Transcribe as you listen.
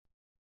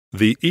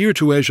The Ear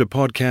to Asia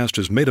podcast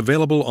is made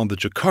available on the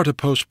Jakarta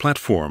Post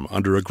platform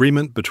under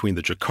agreement between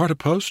the Jakarta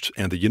Post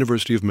and the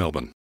University of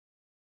Melbourne.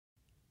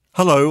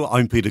 Hello,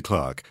 I'm Peter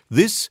Clark.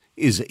 This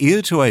is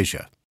Ear to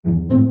Asia.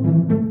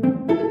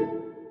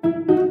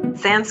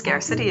 Sand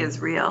scarcity is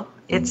real.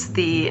 It's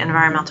the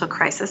environmental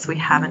crisis we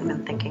haven't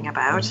been thinking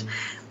about.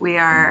 We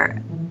are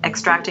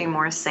extracting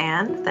more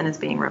sand than is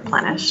being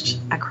replenished.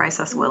 A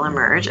crisis will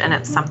emerge, and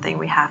it's something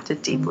we have to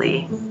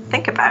deeply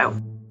think about.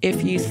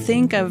 If you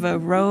think of a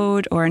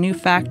road or a new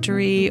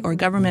factory or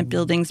government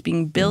buildings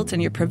being built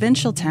in your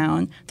provincial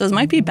town, those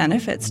might be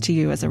benefits to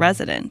you as a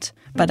resident.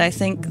 But I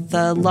think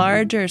the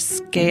larger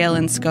scale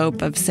and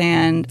scope of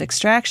sand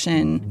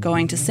extraction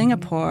going to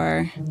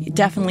Singapore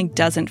definitely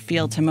doesn't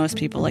feel to most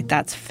people like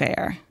that's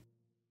fair.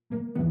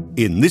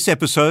 In this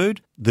episode,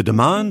 the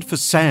demand for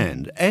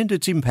sand and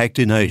its impact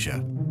in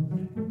Asia.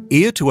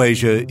 Ear to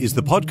Asia is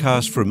the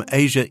podcast from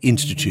Asia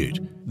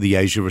Institute, the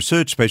Asia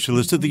research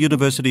specialist at the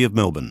University of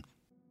Melbourne.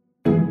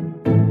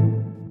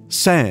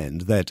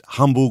 Sand, that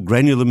humble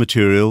granular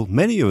material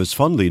many of us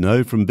fondly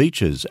know from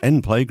beaches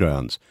and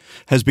playgrounds,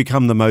 has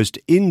become the most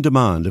in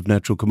demand of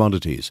natural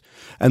commodities,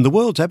 and the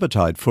world's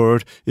appetite for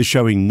it is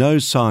showing no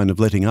sign of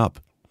letting up.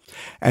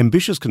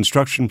 Ambitious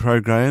construction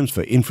programs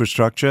for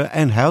infrastructure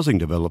and housing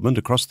development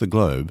across the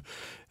globe,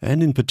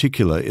 and in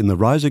particular in the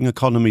rising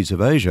economies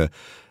of Asia,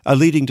 are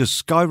leading to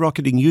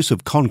skyrocketing use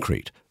of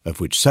concrete, of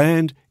which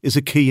sand is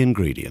a key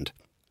ingredient.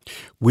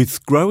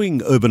 With growing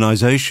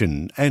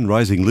urbanisation and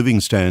rising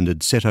living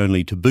standards set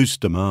only to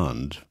boost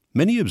demand,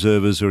 many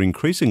observers are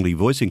increasingly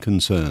voicing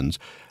concerns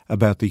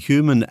about the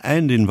human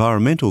and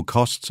environmental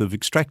costs of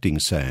extracting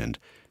sand,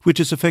 which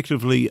is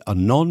effectively a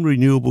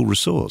non-renewable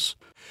resource.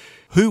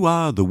 Who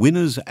are the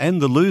winners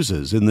and the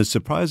losers in this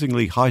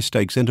surprisingly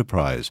high-stakes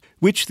enterprise,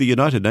 which the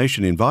United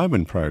Nations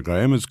Environment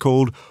Programme has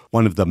called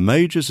one of the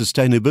major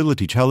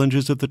sustainability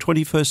challenges of the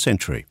 21st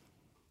century?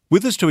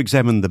 With us to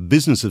examine the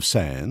business of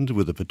sand,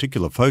 with a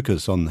particular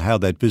focus on how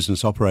that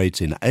business operates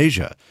in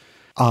Asia,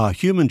 are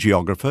human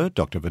geographer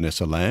Dr.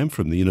 Vanessa Lamb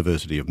from the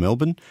University of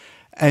Melbourne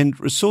and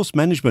resource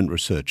management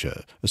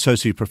researcher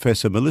Associate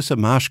Professor Melissa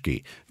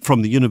Marschke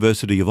from the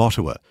University of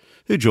Ottawa,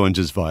 who joins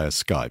us via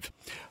Skype.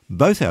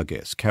 Both our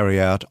guests carry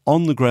out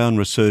on-the-ground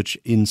research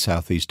in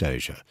Southeast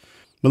Asia.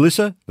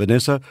 Melissa,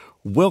 Vanessa,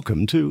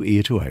 welcome to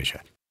Ear to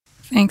Asia.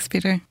 Thanks,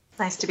 Peter.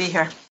 Nice to be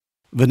here.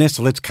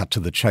 Vanessa, let's cut to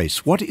the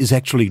chase. What is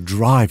actually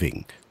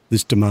driving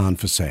this demand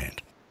for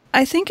sand?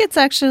 I think it's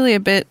actually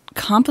a bit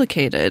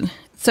complicated.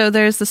 So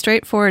there's the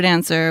straightforward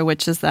answer,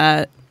 which is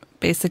that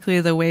basically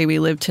the way we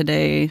live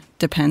today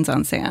depends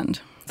on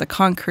sand. The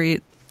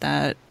concrete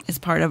that is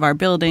part of our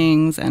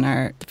buildings and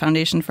the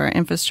foundation for our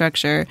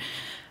infrastructure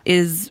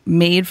is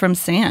made from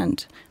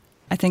sand.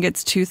 I think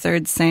it's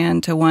 2/3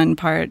 sand to 1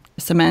 part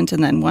cement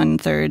and then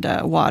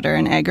 1/3 water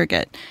and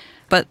aggregate.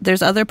 But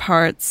there's other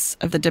parts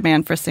of the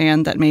demand for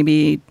sand that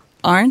maybe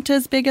aren't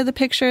as big of the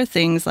picture,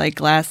 things like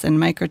glass and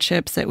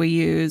microchips that we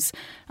use,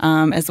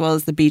 as well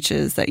as the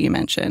beaches that you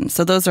mentioned.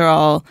 So those are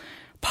all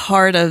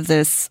part of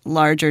this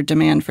larger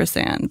demand for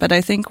sand. But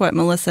I think what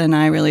Melissa and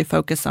I really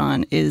focus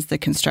on is the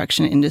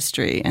construction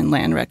industry and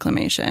land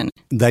reclamation.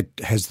 That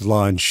has the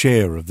lion's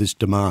share of this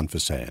demand for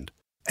sand.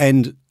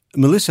 And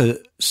Melissa,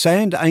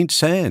 sand ain't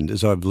sand,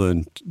 as I've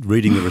learned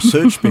reading the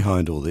research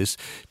behind all this,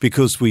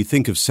 because we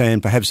think of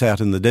sand perhaps out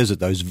in the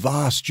desert, those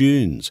vast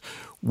dunes.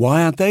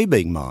 Why aren't they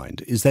being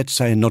mined? Is that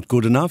sand not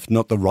good enough,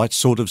 not the right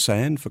sort of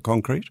sand for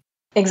concrete?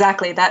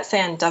 Exactly. That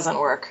sand doesn't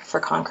work for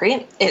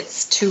concrete.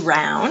 It's too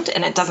round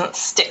and it doesn't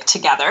stick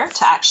together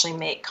to actually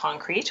make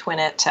concrete when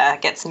it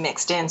gets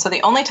mixed in. So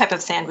the only type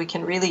of sand we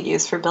can really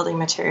use for building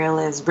material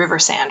is river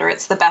sand, or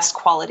it's the best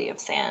quality of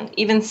sand.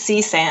 Even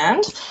sea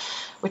sand,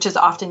 which is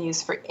often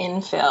used for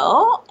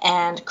infill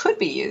and could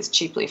be used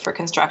cheaply for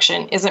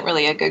construction, isn't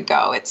really a good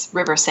go. It's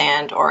river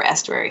sand or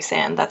estuary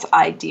sand that's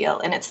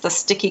ideal. And it's the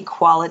sticky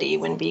quality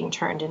when being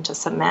turned into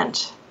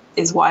cement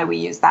is why we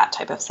use that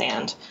type of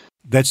sand.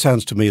 That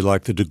sounds to me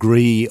like the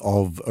degree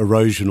of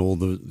erosion or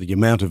the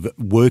amount of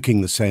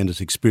working the sand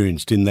is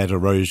experienced in that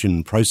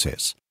erosion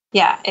process.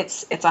 Yeah,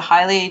 it's a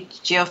highly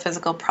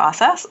geophysical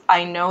process.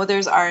 I know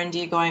there's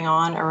R&D going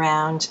on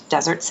around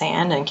desert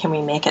sand and can we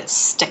make it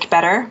stick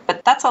better?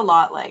 But that's a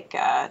lot like,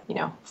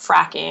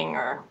 fracking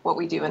or what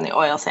we do in the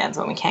oil sands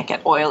when we can't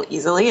get oil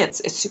easily.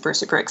 It's super,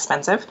 super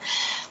expensive.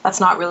 That's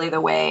not really the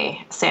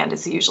way sand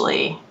is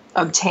usually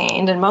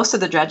obtained. And most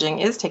of the dredging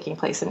is taking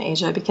place in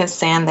Asia because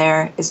sand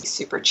there is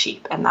super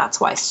cheap. And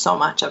that's why so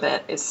much of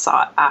it is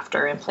sought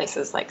after in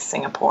places like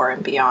Singapore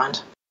and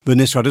beyond.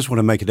 Vanessa, I just want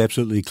to make it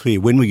absolutely clear.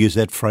 When we use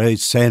that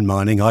phrase, sand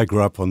mining, I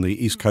grew up on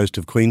the east coast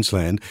of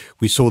Queensland.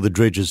 We saw the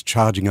dredgers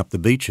charging up the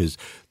beaches.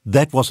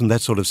 That wasn't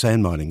that sort of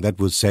sand mining. That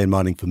was sand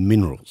mining for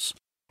minerals.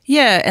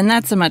 Yeah, and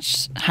that's a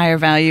much higher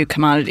value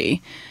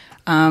commodity.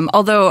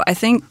 Although I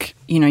think,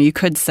 you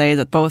could say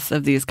that both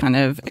of these kind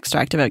of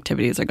extractive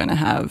activities are going to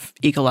have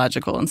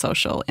ecological and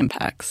social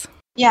impacts.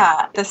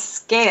 Yeah, the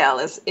scale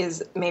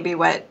is maybe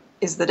what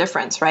is the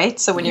difference, right?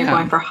 So when you're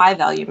going for high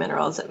value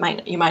minerals,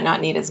 you might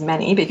not need as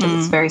many because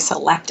it's very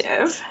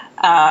selective.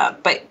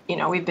 But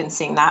we've been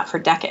seeing that for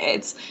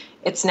decades.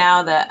 It's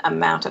now the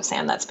amount of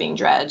sand that's being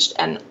dredged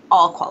and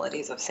all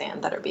qualities of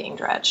sand that are being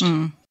dredged.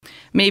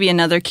 Maybe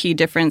another key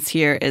difference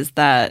here is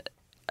that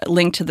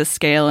linked to the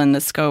scale and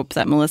the scope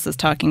that Melissa's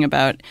talking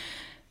about,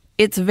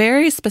 it's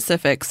very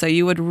specific. So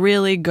you would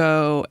really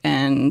go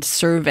and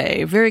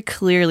survey very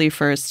clearly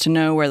first to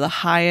know where the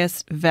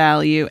highest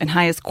value and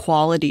highest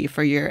quality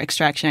for your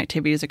extraction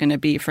activities are going to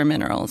be for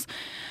minerals.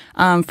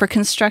 For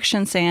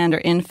construction sand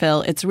or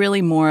infill, it's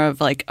really more of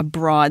like a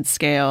broad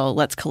scale,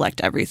 let's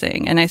collect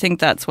everything. And I think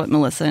that's what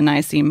Melissa and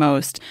I see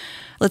most.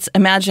 Let's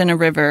imagine a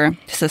river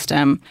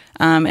system,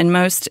 and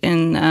most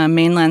in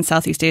mainland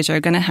Southeast Asia are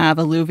going to have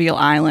alluvial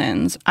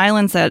islands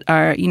that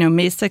are,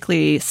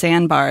 basically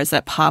sandbars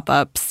that pop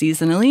up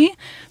seasonally.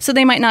 So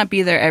they might not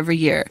be there every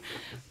year.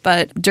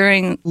 But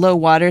during low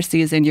water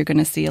season, you're going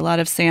to see a lot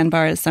of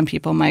sandbars. Some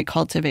people might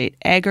cultivate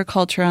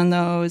agriculture on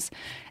those.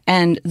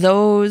 And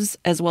those,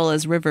 as well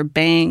as river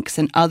banks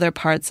and other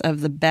parts of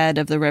the bed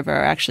of the river,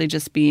 are actually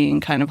just being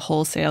kind of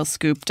wholesale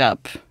scooped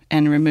up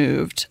and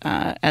removed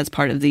as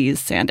part of these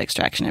sand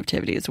extraction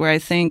activities, where I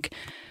think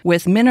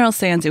with mineral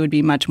sands, it would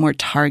be much more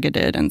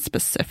targeted and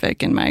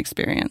specific in my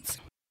experience.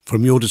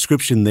 From your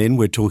description then,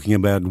 we're talking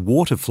about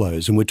water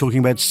flows, and we're talking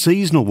about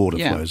seasonal water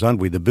flows, aren't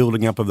we? The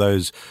building up of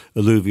those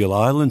alluvial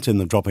islands and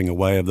the dropping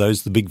away of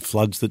those, the big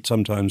floods that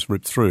sometimes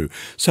rip through.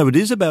 So it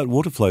is about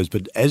water flows,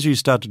 but as you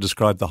start to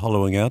describe the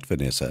hollowing out,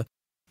 Vanessa,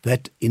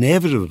 that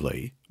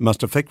inevitably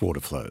must affect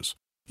water flows.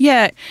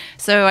 Yeah.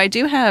 So I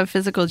do have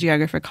physical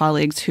geographer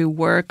colleagues who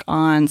work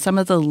on some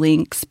of the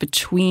links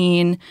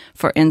between,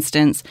 for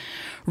instance,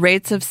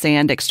 rates of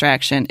sand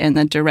extraction and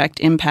the direct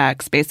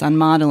impacts based on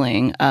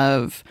modeling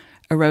of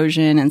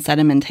erosion and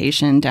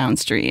sedimentation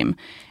downstream.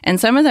 And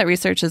some of that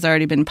research has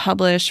already been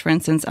published, for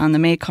instance, on the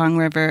Mekong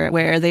River,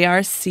 where they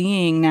are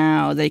seeing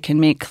now they can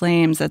make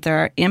claims that there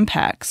are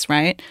impacts,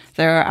 right?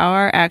 There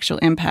are actual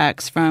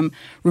impacts from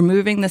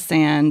removing the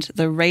sand.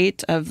 The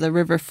rate of the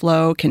river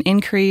flow can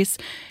increase,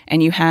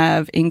 and you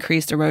have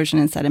increased erosion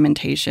and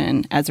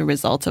sedimentation as a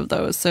result of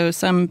those. So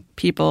some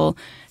people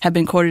have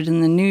been quoted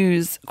in the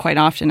news quite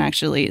often,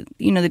 actually.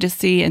 They just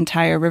see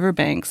entire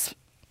riverbanks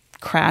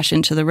crash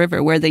into the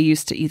river where they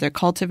used to either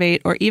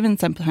cultivate or even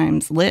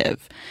sometimes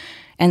live.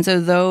 And so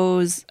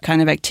those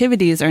kind of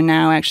activities are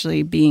now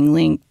actually being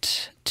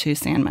linked to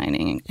sand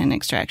mining and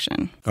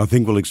extraction. I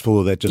think we'll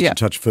explore that just a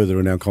touch further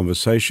in our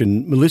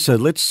conversation. Melissa,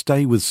 let's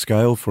stay with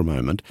scale for a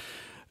moment.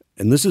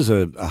 And this is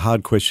a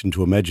hard question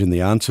to imagine the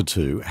answer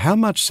to. How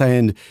much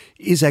sand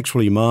is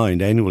actually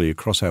mined annually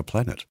across our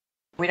planet?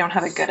 We don't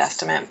have a good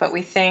estimate, but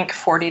we think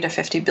 40 to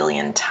 50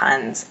 billion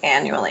tons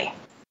annually.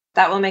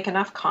 That will make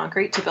enough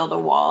concrete to build a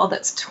wall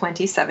that's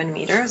 27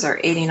 meters or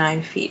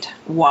 89 feet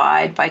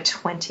wide by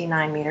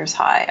 29 meters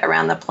high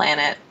around the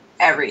planet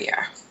every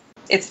year.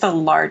 It's the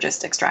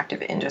largest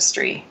extractive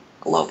industry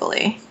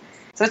globally.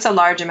 So it's a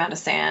large amount of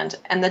sand.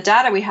 And the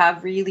data we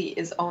have really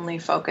is only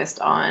focused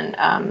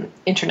on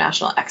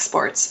international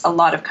exports. A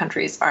lot of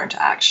countries aren't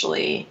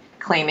actually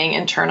claiming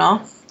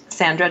internal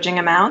sand dredging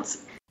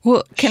amounts.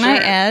 Well, can I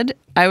add?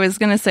 I was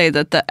going to say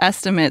that the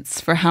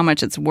estimates for how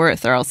much it's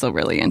worth are also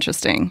really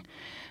interesting.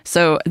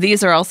 So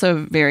these are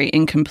also very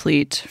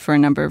incomplete for a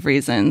number of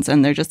reasons,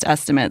 and they're just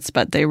estimates,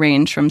 but they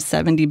range from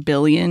 $70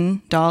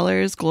 billion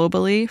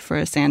globally for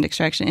a sand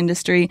extraction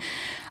industry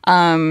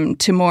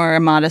to more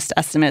modest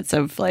estimates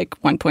of like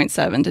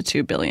 $1.7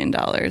 to $2 billion.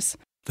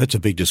 That's a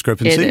big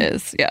discrepancy. It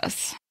is,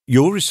 yes.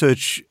 Your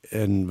research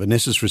and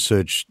Vanessa's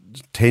research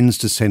tends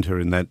to centre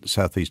in that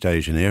Southeast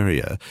Asian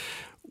area.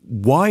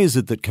 Why is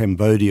it that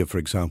Cambodia, for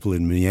example,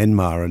 and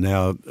Myanmar are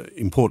now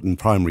important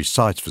primary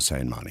sites for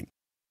sand mining?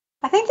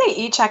 I think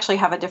they each actually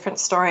have a different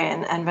story,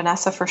 and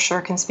Vanessa for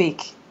sure can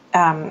speak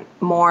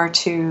more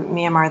to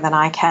Myanmar than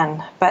I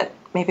can. But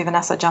maybe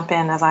Vanessa, jump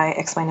in as I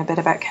explain a bit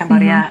about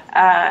Cambodia.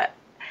 Mm-hmm.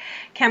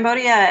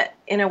 Cambodia,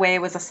 in a way,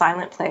 was a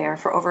silent player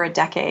for over a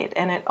decade,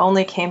 and it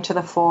only came to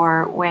the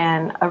fore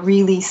when a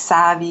really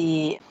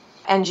savvy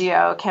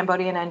NGO,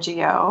 Cambodian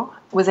NGO,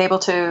 was able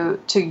to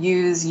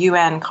use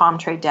UN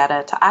Comtrade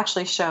data to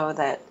actually show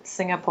that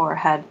Singapore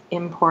had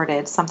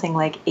imported something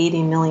like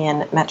 80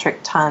 million metric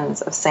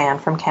tons of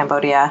sand from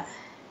Cambodia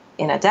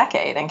in a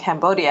decade. And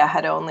Cambodia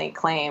had only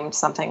claimed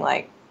something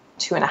like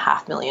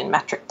 2.5 million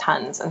metric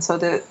tons. And so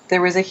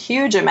there was a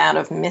huge amount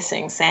of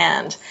missing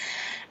sand.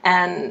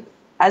 And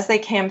as they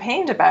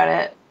campaigned about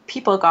it,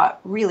 people got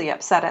really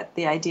upset at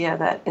the idea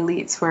that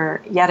elites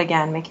were yet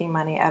again making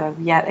money out of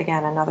yet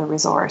again another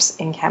resource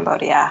in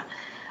Cambodia.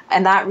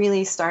 And that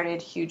really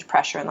started huge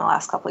pressure in the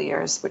last couple of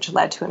years, which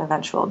led to an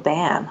eventual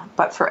ban.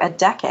 But for a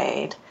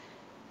decade,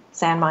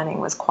 sand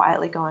mining was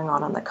quietly going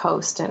on the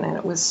coast, and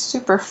it was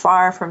super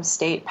far from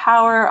state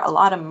power. A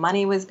lot of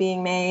money was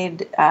being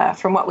made.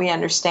 From what we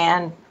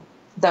understand,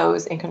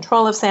 those in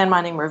control of sand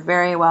mining were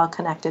very well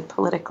connected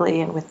politically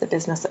and with the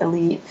business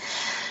elite.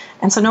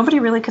 And so nobody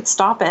really could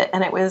stop it.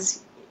 And it was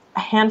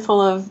a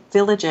handful of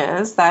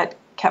villages that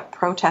kept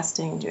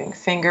protesting, doing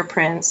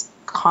fingerprints,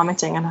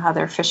 commenting on how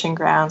their fishing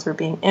grounds were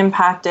being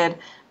impacted.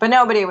 But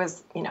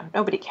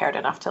nobody cared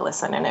enough to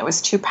listen, and it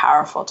was too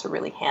powerful to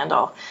really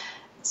handle.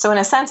 So in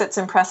a sense, it's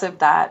impressive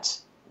that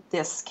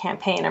this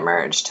campaign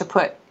emerged to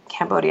put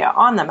Cambodia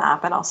on the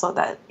map, and also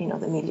that,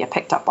 the media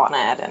picked up on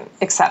it, and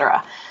et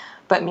cetera.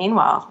 But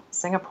meanwhile,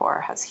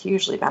 Singapore has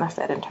hugely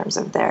benefited in terms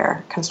of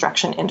their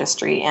construction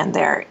industry and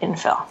their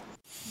infill.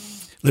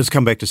 Let's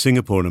come back to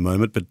Singapore in a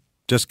moment, but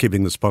just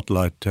keeping the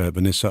spotlight,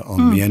 Vanessa,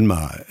 on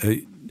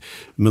Myanmar.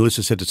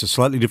 Melissa said it's a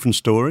slightly different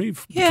story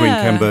between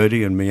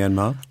Cambodia and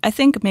Myanmar. I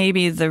think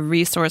maybe the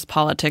resource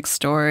politics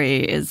story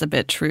is a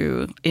bit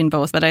true in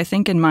both, but I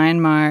think in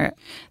Myanmar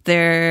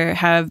there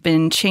have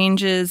been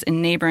changes in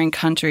neighboring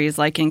countries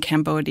like in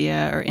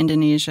Cambodia or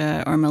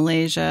Indonesia or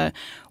Malaysia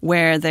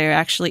where they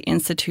actually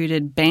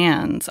instituted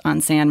bans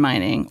on sand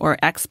mining or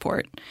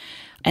export.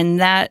 And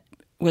that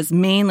was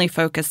mainly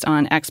focused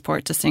on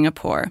export to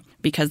Singapore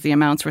because the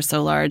amounts were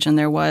so large and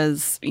there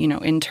was,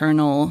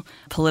 internal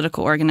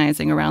political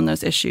organizing around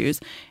those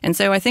issues. And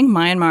so I think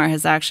Myanmar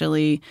has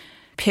actually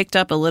picked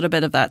up a little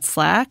bit of that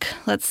slack,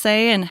 let's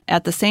say. And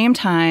at the same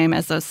time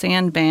as those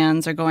sand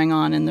bans are going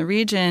on in the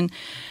region,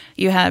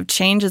 you have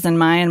changes in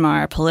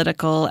Myanmar,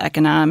 political,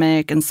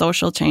 economic, and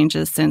social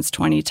changes since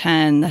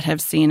 2010 that have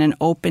seen an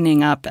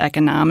opening up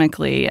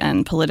economically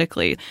and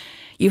politically.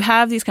 You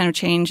have these kind of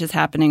changes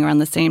happening around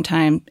the same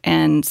time.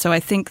 And so I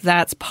think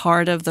that's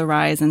part of the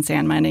rise in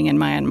sand mining in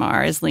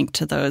Myanmar is linked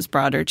to those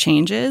broader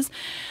changes.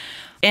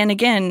 And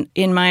again,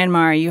 in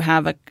Myanmar, you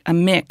have a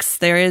mix.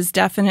 There is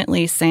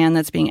definitely sand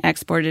that's being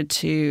exported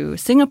to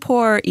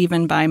Singapore,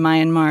 even by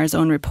Myanmar's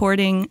own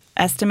reporting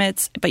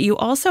estimates. But you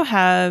also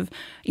have,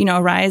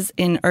 a rise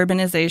in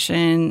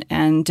urbanization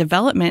and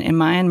development in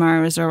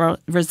Myanmar as a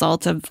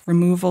result of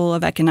removal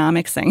of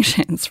economic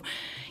sanctions.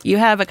 You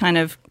have a kind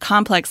of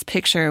complex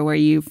picture where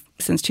you've,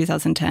 since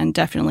 2010,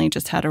 definitely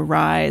just had a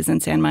rise in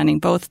sand mining,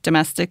 both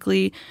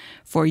domestically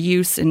for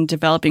use in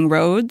developing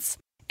roads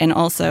and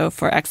also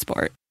for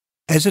export.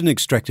 As an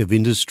extractive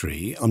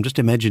industry, I'm just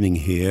imagining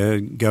here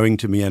going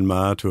to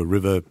Myanmar, to a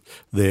river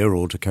there,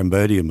 or to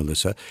Cambodia,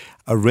 Melissa,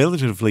 a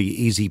relatively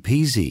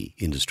easy-peasy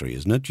industry,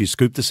 isn't it? You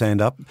scoop the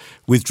sand up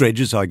with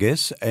dredges, I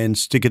guess, and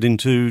stick it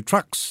into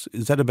trucks.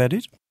 Is that about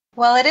it?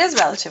 Well, it is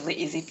relatively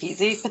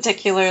easy-peasy,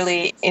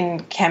 particularly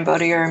in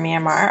Cambodia or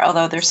Myanmar,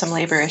 although there's some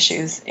labor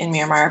issues in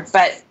Myanmar.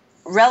 But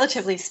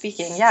relatively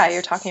speaking,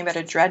 you're talking about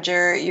a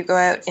dredger. You go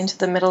out into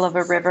the middle of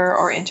a river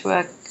or into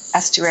a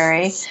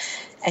estuary,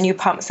 and you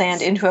pump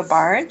sand into a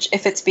barge.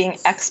 If it's being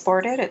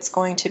exported, it's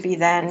going to be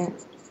then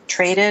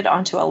traded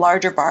onto a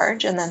larger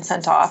barge and then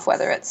sent off,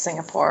 whether it's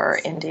Singapore or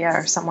India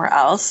or somewhere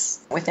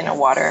else within a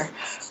water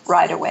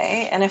right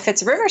away. And if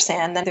it's river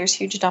sand, then there's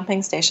huge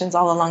dumping stations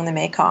all along the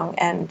Mekong,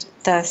 and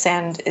the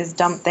sand is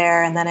dumped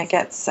there and then it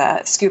gets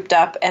scooped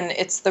up. And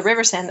it's the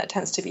river sand that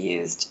tends to be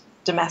used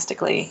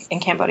domestically,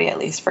 in Cambodia at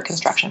least, for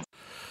construction.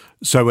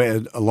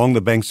 So along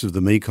the banks of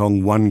the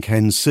Mekong, one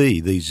can see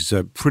these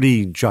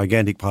pretty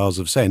gigantic piles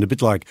of sand, a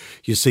bit like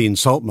you see in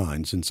salt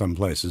mines in some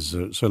places,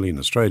 certainly in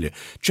Australia.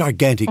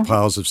 Gigantic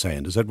piles of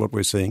sand. Is that what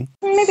we're seeing?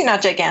 Maybe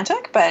not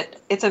gigantic, but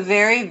it's a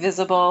very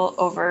visible,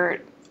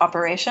 overt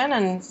operation.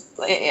 And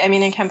I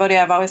mean, in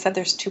Cambodia, I've always said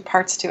there's two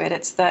parts to it.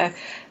 It's the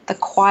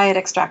quiet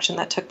extraction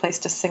that took place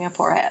to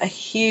Singapore at a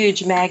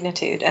huge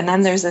magnitude. And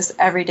then there's this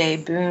everyday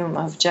boom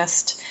of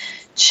just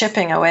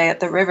chipping away at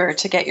the river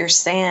to get your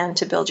sand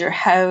to build your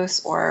house,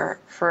 or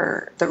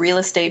for the real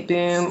estate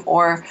boom,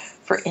 or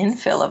for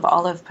infill of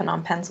all of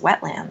Phnom Penh's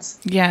wetlands.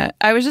 Yeah,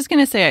 I was just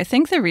going to say, I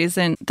think the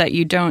reason that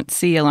you don't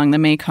see along the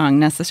Mekong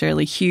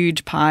necessarily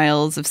huge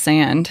piles of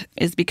sand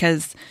is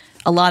because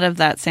a lot of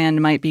that sand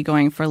might be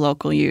going for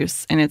local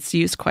use, and it's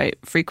used quite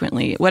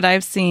frequently. What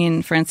I've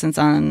seen, for instance,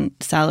 on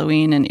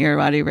Salween and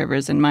Irrawaddy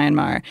rivers in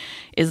Myanmar,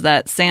 is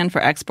that sand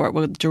for export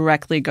will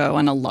directly go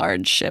on a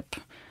large ship.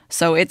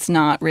 So it's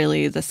not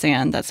really the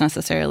sand that's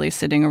necessarily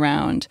sitting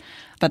around.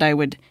 But I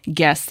would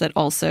guess that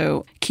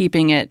also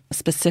keeping it a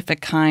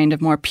specific kind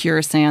of more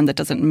pure sand that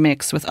doesn't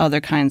mix with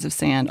other kinds of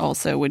sand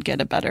also would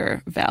get a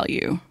better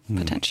value,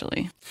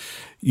 potentially.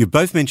 You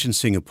both mentioned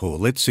Singapore.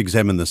 Let's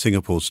examine the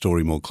Singapore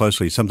story more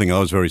closely, something I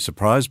was very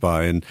surprised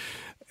by.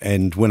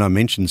 And when I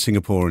mention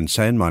Singapore and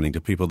sand mining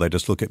to people, they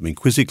just look at me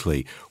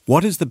quizzically.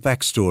 What is the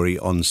backstory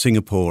on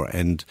Singapore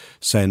and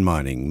sand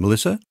mining?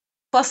 Melissa?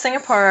 Well,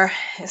 Singapore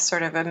is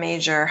sort of a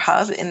major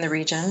hub in the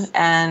region,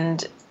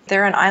 and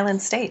they're an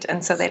island state,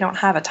 and so they don't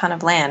have a ton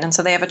of land. And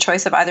so they have a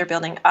choice of either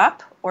building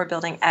up or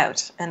building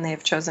out, and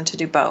they've chosen to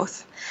do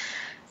both.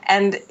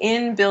 And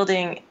in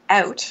building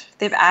out,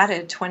 they've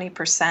added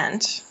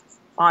 20%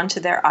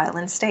 onto their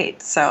island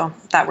state. So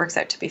that works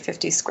out to be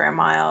 50 square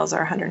miles or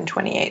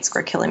 128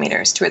 square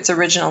kilometers to its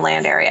original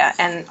land area.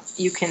 And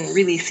you can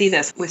really see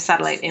this with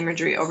satellite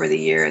imagery over the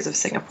years of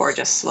Singapore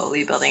just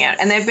slowly building out.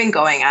 And they've been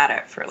going at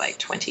it for like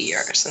 20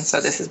 years. And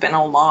so this has been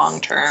a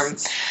long-term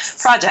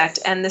project.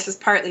 And this is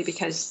partly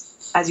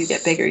because as you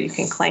get bigger, you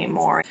can claim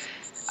more.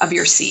 of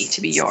your sea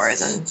to be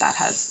yours, and that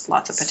has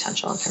lots of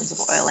potential in terms of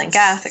oil and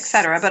gas,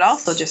 etc., but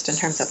also just in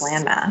terms of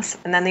landmass.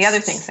 And then the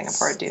other thing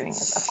Singapore is doing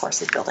is, of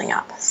course, is building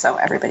up. So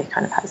everybody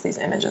kind of has these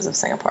images of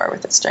Singapore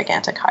with its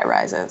gigantic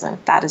high-rises, and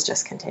that has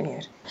just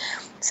continued.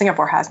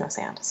 Singapore has no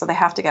sand, so they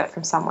have to get it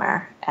from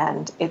somewhere,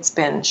 and it's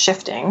been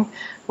shifting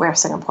where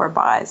Singapore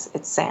buys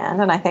its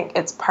sand, and I think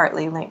it's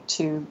partly linked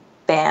to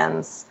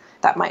bans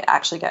that might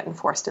actually get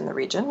enforced in the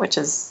region, which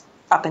is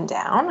up and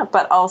down,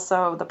 but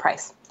also the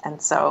price. And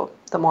so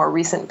the more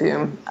recent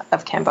boom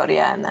of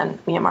Cambodia and then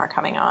Myanmar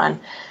coming on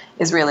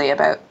is really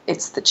about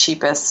it's the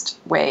cheapest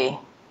way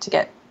to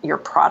get your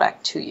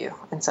product to you.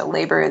 And so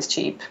labor is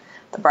cheap,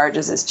 the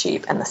barges is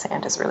cheap, and the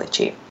sand is really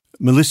cheap.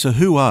 Melissa,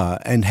 who are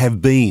and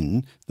have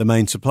been the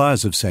main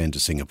suppliers of sand to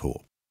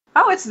Singapore?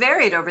 Oh, it's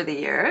varied over the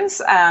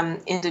years.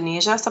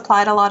 Indonesia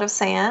supplied a lot of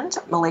sand,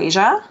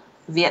 Malaysia,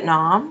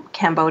 Vietnam,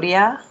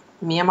 Cambodia,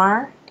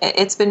 Myanmar.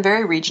 It's been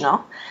very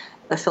regional,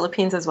 the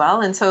Philippines as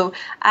well. And so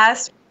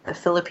as the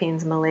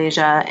Philippines,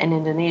 Malaysia, and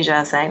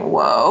Indonesia saying,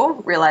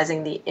 whoa,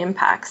 realizing the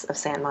impacts of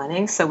sand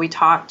mining. So we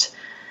talked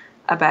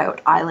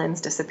about islands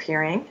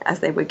disappearing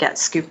as they would get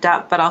scooped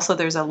up, but also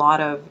there's a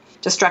lot of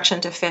destruction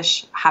to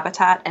fish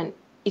habitat and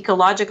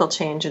ecological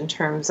change in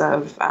terms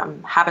of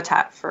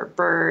habitat for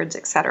birds,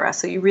 etc.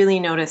 So you really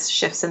notice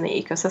shifts in the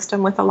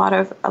ecosystem with a lot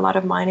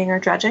of mining or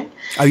dredging.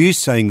 Are you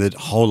saying that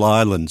whole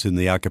islands in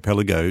the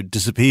archipelago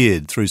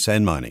disappeared through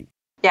sand mining?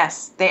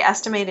 Yes, they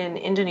estimate in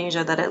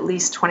Indonesia that at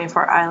least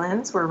 24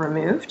 islands were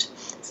removed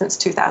since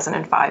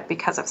 2005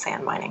 because of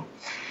sand mining.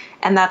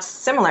 And that's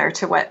similar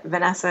to what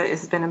Vanessa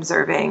has been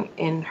observing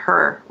in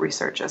her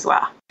research as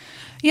well.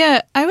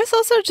 Yeah, I was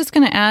also just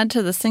going to add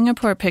to the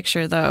Singapore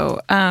picture, though.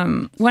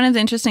 One of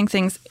the interesting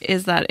things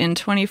is that in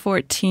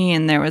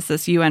 2014, there was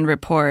this UN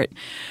report,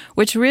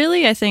 which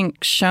really, I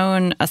think,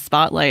 shone a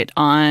spotlight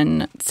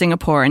on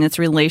Singapore and its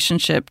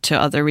relationship to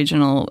other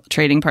regional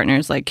trading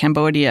partners like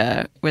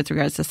Cambodia with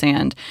regards to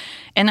sand.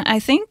 And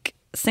I think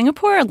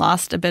Singapore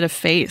lost a bit of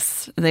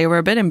face. They were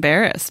a bit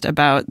embarrassed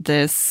about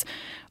this,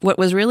 what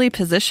was really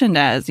positioned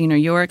as,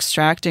 you're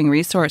extracting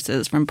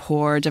resources from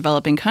poor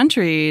developing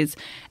countries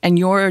and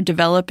you're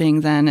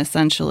developing then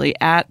essentially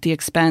at the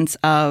expense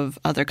of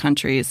other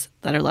countries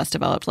that are less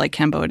developed like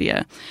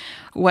Cambodia.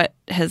 What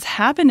has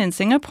happened in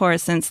Singapore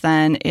since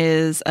then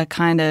is a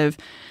kind of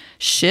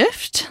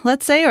shift,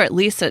 let's say, or at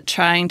least at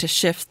trying to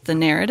shift the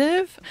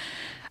narrative.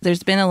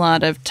 There's been a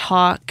lot of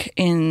talk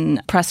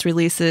in press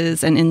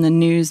releases and in the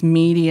news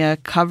media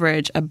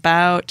coverage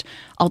about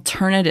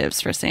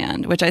alternatives for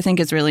sand, which I think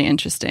is really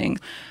interesting.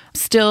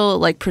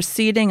 Still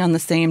proceeding on the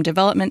same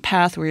development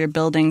path where you're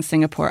building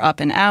Singapore up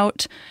and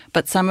out,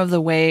 but some of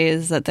the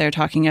ways that they're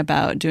talking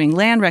about doing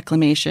land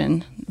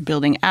reclamation,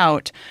 building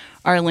out,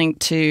 are linked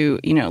to,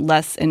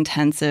 less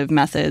intensive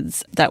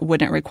methods that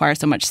wouldn't require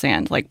so much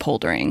sand, like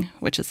poldering,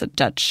 which is a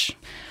Dutch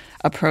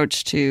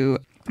approach to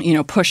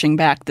pushing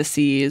back the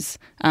seas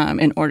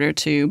in order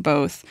to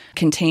both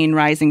contain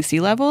rising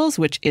sea levels,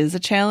 which is a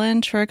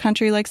challenge for a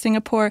country like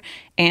Singapore,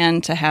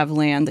 and to have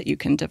land that you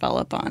can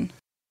develop on.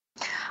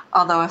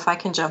 Although, if I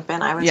can jump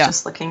in, I was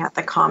just looking at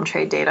the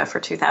Comtrade data for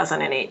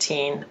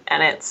 2018,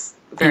 and it's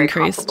very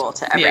comparable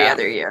to every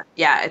other year.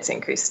 Yeah, it's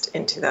increased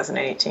in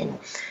 2018.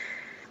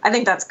 I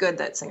think that's good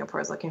that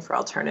Singapore is looking for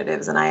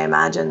alternatives, and I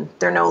imagine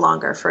they're no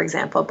longer, for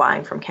example,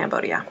 buying from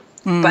Cambodia.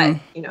 But,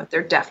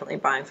 they're definitely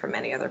buying from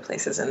many other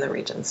places in the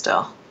region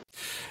still.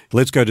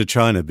 Let's go to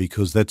China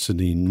because that's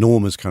an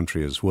enormous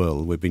country as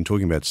well. We've been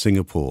talking about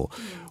Singapore.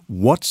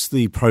 What's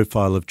the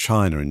profile of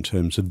China in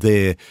terms of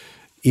their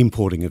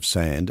importing of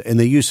sand and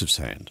their use of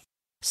sand?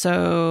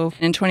 So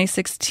in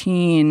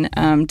 2016,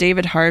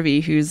 David Harvey,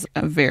 who's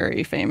a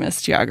very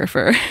famous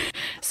geographer,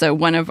 so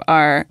one of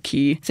our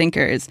key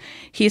thinkers,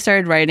 he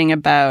started writing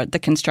about the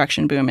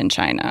construction boom in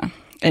China.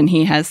 And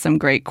he has some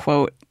great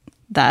quote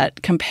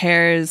that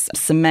compares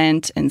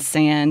cement and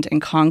sand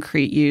and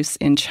concrete use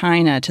in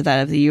China to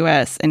that of the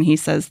U.S. And he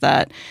says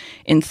that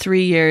in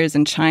 3 years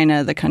in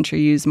China, the country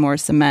used more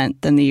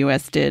cement than the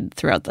U.S. did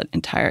throughout the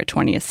entire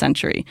 20th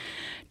century,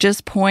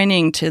 just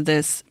pointing to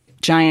this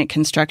giant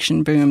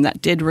construction boom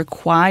that did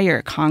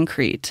require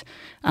concrete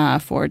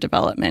for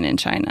development in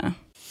China.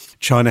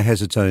 China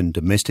has its own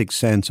domestic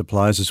sand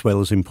supplies as well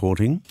as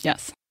importing?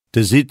 Yes.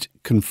 Does it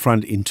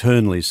confront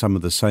internally some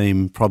of the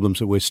same problems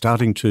that we're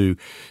starting to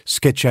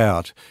sketch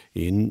out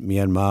in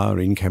Myanmar,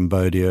 in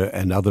Cambodia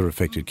and other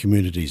affected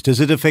communities?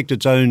 Does it affect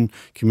its own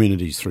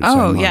communities through sand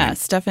mining? Oh,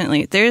 yes,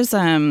 definitely. There's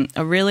a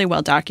really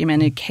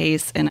well-documented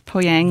case in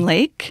Poyang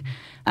Lake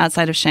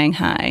outside of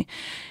Shanghai.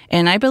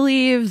 And I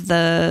believe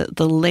the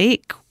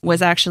lake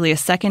was actually a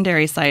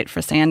secondary site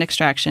for sand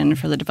extraction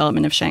for the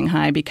development of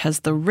Shanghai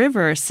because the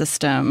river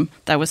system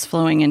that was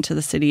flowing into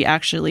the city,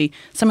 actually,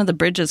 some of the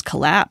bridges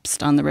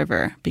collapsed on the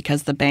river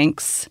because the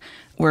banks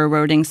were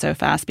eroding so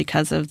fast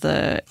because of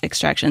the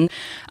extraction.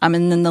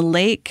 And then the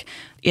lake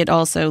It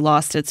also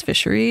lost its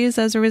fisheries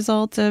as a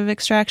result of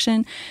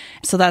extraction.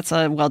 So that's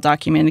a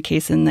well-documented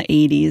case in the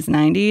 80s,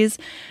 90s.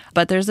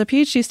 But there's a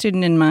PhD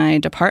student in my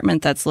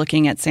department that's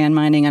looking at sand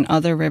mining on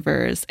other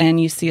rivers, and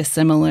you see a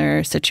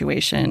similar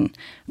situation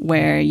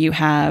where you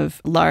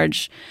have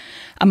large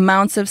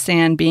amounts of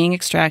sand being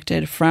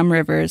extracted from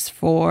rivers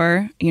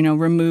for,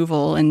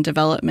 removal and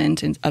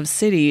development of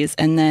cities,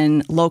 and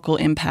then local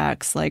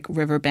impacts like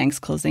riverbanks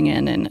closing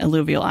in and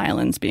alluvial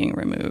islands being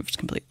removed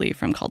completely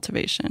from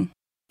cultivation.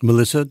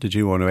 Melissa, did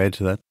you want to add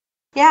to that?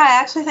 Yeah, I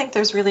actually think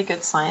there's really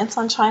good science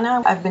on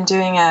China. I've been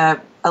doing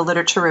a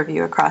literature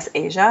review across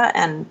Asia,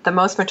 and the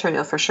most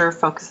material for sure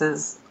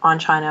focuses on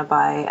China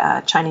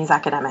by Chinese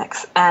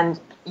academics. And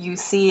you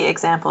see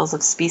examples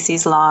of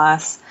species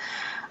loss,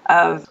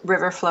 of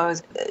river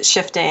flows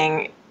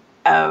shifting,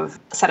 of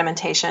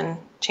sedimentation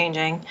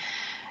changing,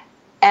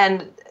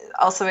 and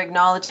also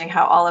acknowledging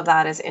how all of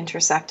that is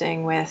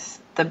intersecting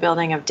with the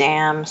building of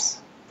dams,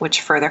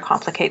 which further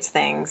complicates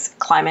things,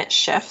 climate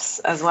shifts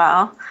as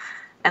well.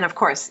 And of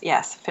course,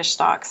 yes, fish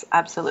stocks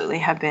absolutely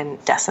have been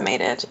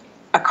decimated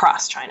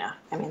across China.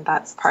 I mean,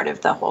 that's part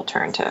of the whole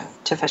turn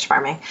to fish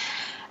farming.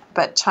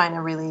 But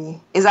China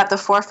really is at the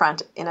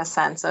forefront, in a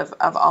sense, of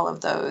all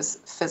of those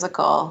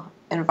physical,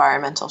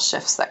 environmental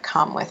shifts that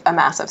come with a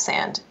massive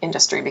sand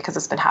industry because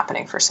it's been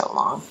happening for so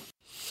long.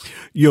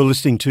 You're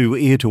listening to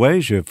Ear to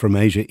Asia from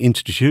Asia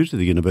Institute at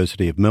the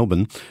University of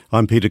Melbourne.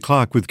 I'm Peter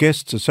Clark with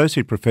guests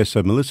Associate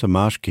Professor Melissa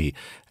Marschke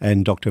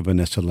and Dr.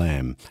 Vanessa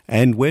Lam.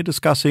 And we're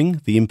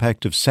discussing the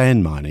impact of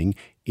sand mining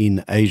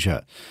in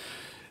Asia.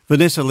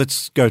 Vanessa,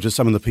 let's go to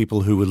some of the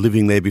people who were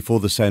living there before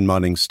the sand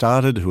mining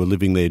started, who are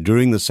living there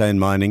during the sand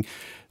mining,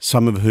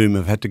 some of whom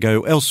have had to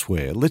go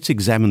elsewhere. Let's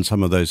examine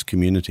some of those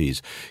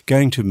communities.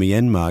 Going to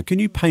Myanmar, can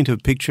you paint a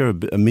picture,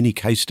 a mini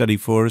case study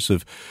for us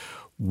of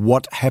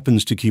what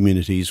happens to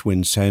communities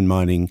when sand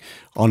mining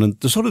on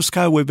the sort of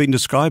scale we've been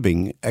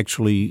describing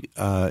actually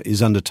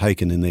is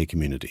undertaken in their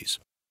communities?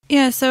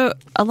 Yeah, so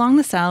along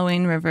the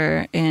Salween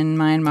River in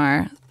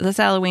Myanmar, the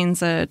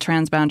Salween's a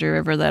transboundary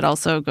river that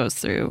also goes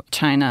through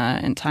China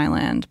and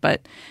Thailand.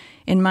 But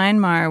in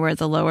Myanmar, where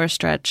the lower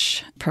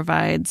stretch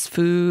provides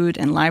food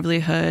and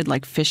livelihood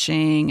like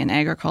fishing and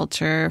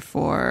agriculture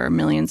for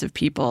millions of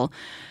people,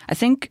 I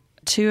think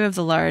two of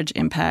the large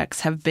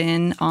impacts have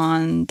been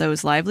on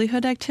those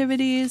livelihood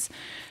activities.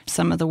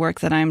 Some of the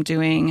work that I'm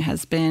doing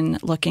has been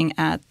looking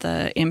at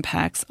the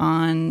impacts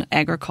on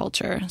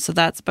agriculture. So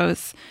that's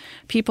both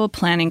people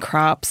planting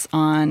crops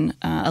on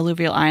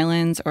alluvial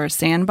islands or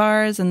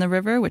sandbars in the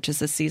river, which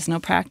is a seasonal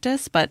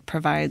practice, but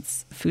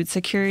provides food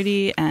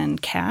security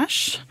and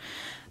cash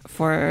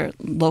for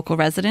local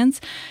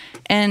residents.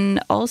 And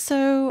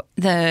also,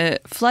 the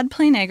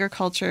floodplain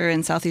agriculture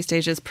in Southeast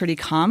Asia is pretty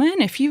common.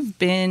 If you've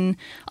been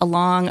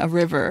along a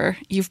river,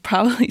 you've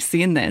probably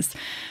seen this.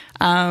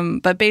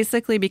 But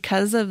basically,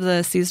 because of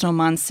the seasonal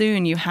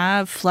monsoon, you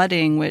have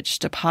flooding, which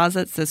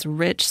deposits this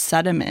rich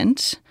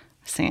sediment,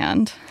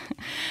 sand,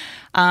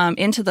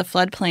 into the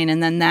floodplain,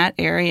 and then that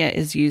area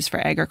is used for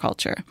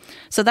agriculture.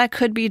 So that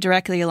could be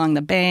directly along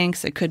the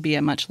banks. It could be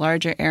a much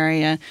larger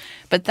area.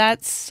 But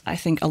that's, I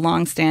think, a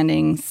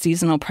longstanding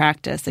seasonal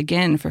practice,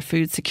 again, for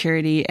food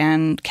security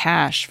and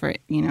cash for,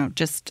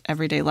 just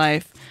everyday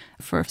life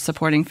for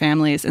supporting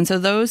families. And so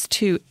those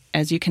two,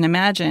 as you can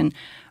imagine,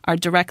 are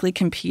directly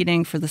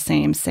competing for the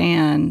same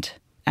sand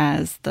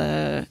as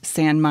the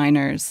sand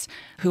miners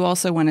who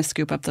also want to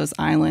scoop up those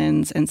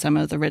islands and some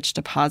of the rich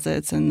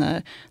deposits in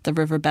the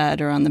riverbed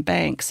or on the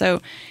bank.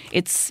 So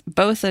it's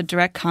both a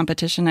direct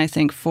competition, I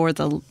think, for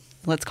the,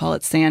 let's call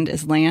it sand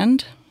is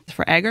land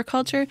for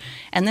agriculture,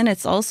 and then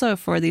it's also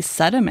for these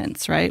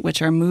sediments, right,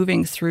 which are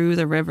moving through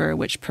the river,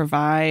 which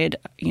provide,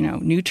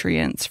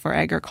 nutrients for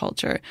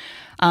agriculture.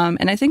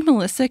 And I think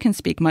Melissa can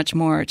speak much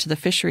more to the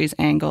fisheries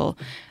angle,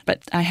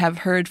 but I have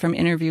heard from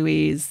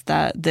interviewees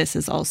that this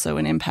is also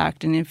an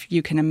impact. And if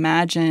you can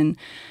imagine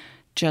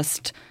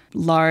just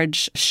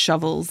large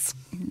shovels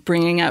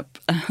bringing up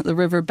the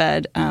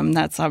riverbed,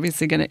 that's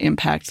obviously going to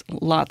impact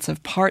lots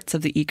of parts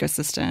of the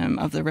ecosystem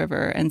of the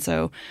river. And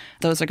so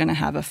those are going to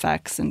have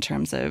effects in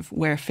terms of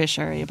where fish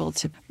are able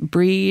to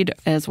breed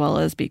as well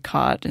as be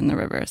caught in the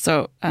river.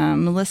 So,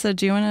 Melissa,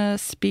 do you want to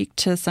speak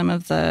to some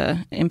of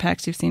the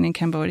impacts you've seen in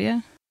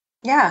Cambodia?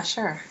 Yeah,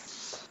 sure.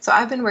 So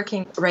I've been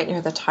working right near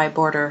the Thai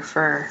border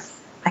for,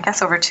 I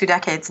guess, over 2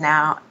 decades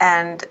now.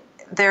 And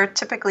they're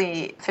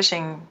typically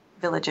fishing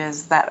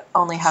villages that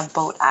only have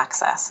boat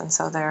access. And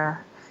so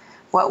they're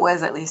what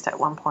was, at least at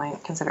one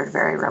point, considered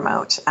very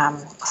remote.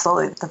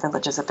 Slowly, the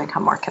villages have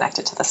become more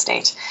connected to the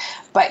state,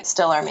 but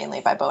still are mainly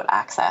by boat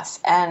access.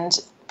 And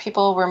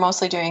people were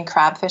mostly doing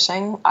crab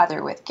fishing,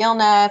 either with gill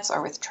nets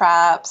or with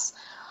traps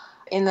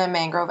in the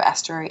mangrove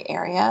estuary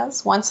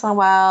areas. Once in a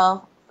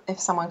while, if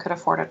someone could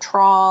afford a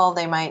trawl,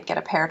 they might get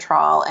a pair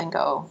trawl and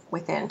go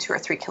within 2 or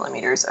 3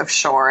 kilometers of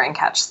shore and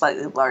catch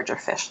slightly larger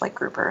fish like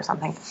grouper or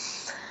something.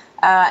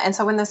 And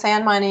so when the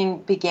sand mining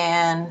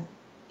began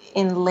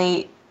in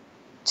late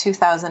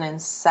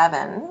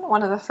 2007,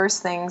 one of the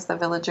first things the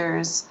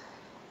villagers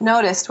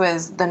noticed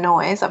was the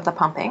noise of the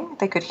pumping.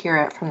 They could hear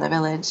it from the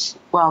village,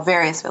 well,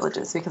 various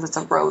villages, because it's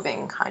a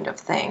roving kind of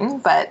thing,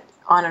 but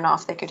on and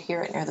off they could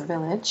hear it near the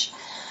village,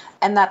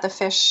 and that the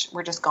fish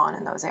were just gone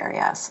in those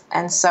areas.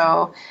 And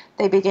so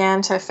they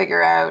began to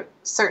figure out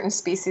certain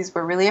species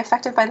were really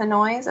affected by the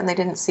noise, and they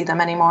didn't see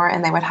them anymore,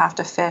 and they would have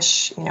to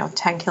fish,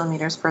 10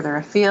 kilometers further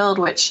afield,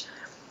 which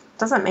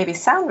doesn't maybe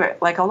sound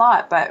like a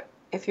lot, but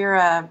if you're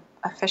a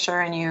fisher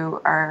and you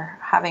are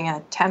having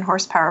a 10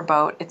 horsepower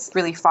boat, it's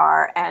really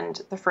far,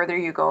 and the further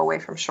you go away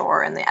from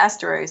shore in the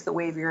estuaries, the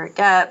wavier it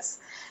gets,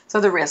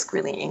 so the risk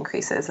really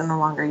increases and the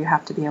longer you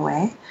have to be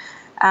away.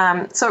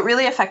 So it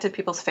really affected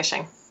people's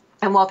fishing.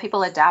 And while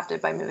people adapted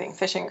by moving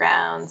fishing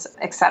grounds,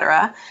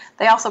 etc.,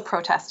 they also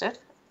protested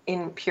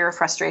in pure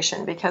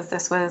frustration because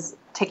this was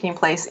taking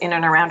place in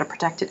and around a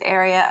protected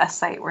area, a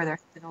site where there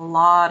had been a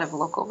lot of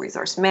local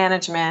resource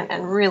management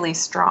and really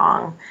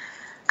strong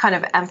kind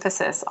of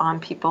emphasis on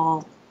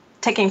people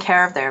taking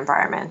care of their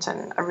environment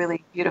and a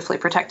really beautifully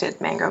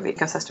protected mangrove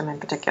ecosystem in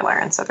particular.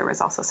 And so there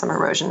was also some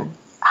erosion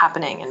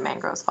happening and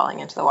mangroves falling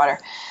into the water.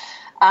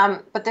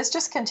 But this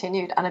just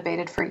continued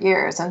unabated for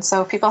years. And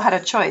so people had a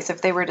choice.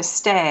 If they were to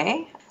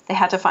stay, they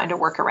had to find a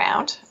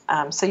workaround.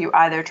 So you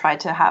either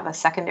tried to have a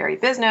secondary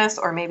business,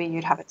 or maybe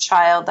you'd have a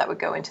child that would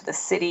go into the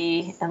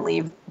city and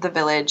leave the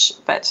village,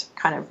 but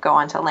kind of go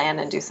onto land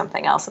and do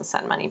something else and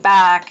send money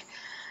back,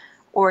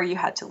 or you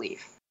had to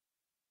leave.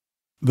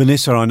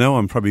 Vanessa, I know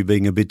I'm probably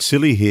being a bit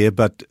silly here,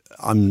 but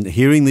I'm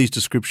hearing these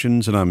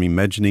descriptions and I'm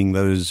imagining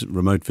those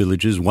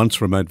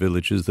once remote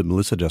villages that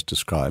Melissa just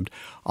described.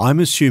 I'm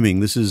assuming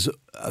this is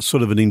a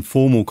sort of an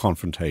informal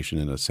confrontation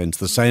in a sense.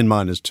 The sand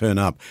miners turn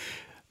up.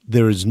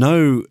 There is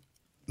no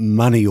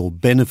money or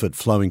benefit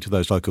flowing to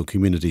those local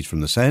communities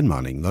from the sand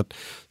mining.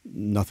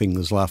 Nothing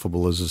as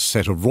laughable as a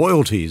set of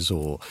royalties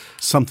or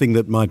something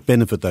that might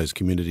benefit those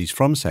communities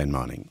from sand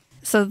mining.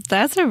 So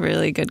that's a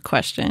really good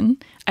question.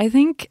 I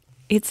think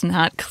it's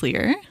not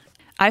clear.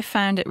 I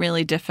found it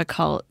really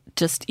difficult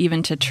just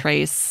even to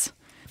trace.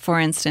 For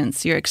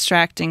instance, you're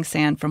extracting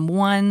sand from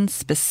one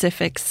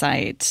specific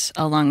site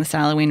along the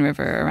Salween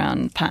River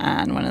around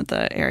Pa'an, one of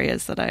the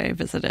areas that I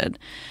visited.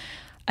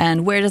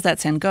 And where does that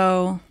sand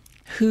go?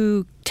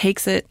 Who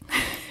takes it?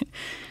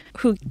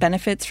 Who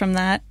benefits from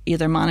that,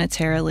 either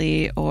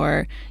monetarily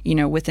or,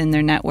 within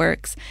their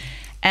networks?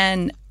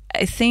 And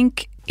I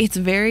think it's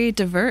very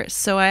diverse.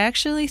 So I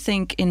actually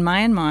think in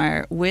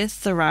Myanmar,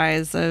 with the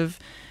rise of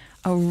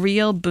a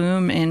real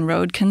boom in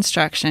road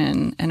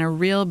construction and a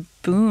real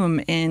boom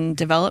in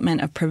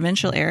development of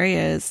provincial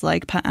areas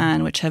like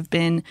Pa'an, which have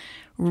been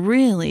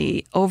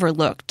really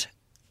overlooked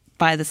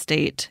by the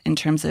state in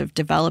terms of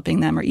developing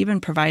them or even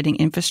providing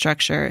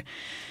infrastructure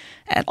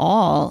at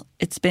all,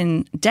 it's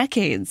been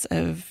decades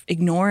of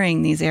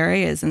ignoring these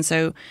areas. And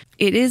so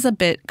it is a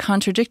bit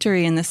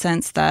contradictory in the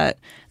sense that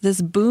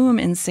this boom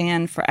in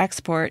sand for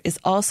export is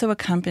also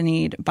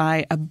accompanied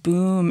by a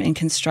boom in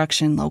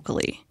construction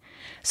locally.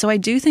 So I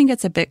do think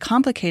it's a bit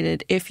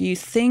complicated. If you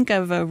think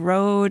of a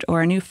road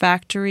or a new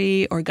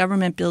factory or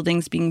government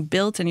buildings being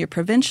built in your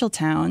provincial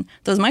town,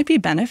 those might be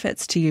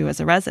benefits to you as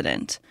a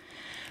resident.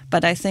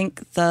 But I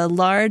think the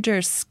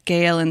larger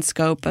scale and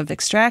scope of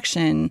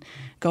extraction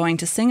going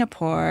to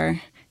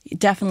Singapore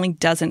definitely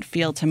doesn't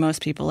feel to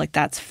most people like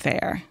that's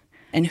fair.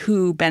 And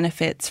who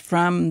benefits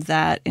from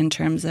that in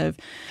terms of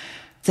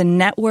the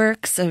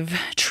networks of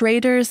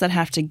traders that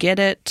have to get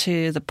it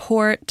to the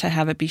port to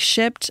have it be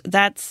shipped,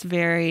 that's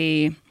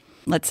very,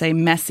 let's say,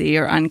 messy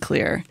or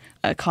unclear.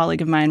 A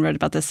colleague of mine wrote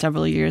about this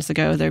several years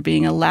ago, there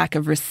being a lack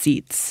of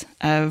receipts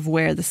of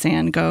where the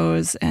sand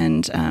goes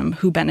and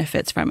who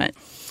benefits from it.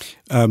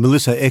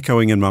 Melissa,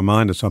 echoing in my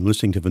mind as I'm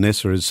listening to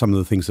Vanessa is some of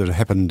the things that have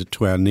happened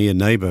to our near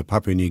neighbour,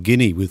 Papua New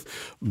Guinea, with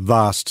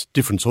vast,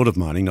 different sort of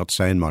mining, not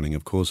sand mining,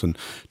 of course, and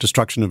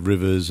destruction of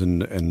rivers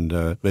and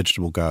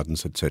vegetable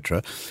gardens,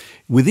 etc.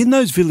 Within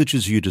those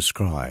villages you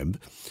describe,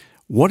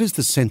 what is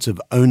the sense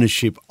of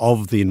ownership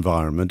of the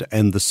environment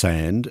and the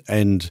sand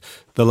and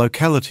the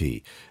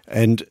locality?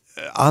 And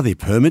are there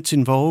permits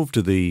involved?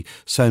 Do the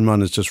sand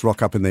miners just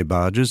rock up in their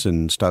barges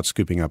and start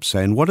scooping up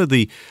sand? What are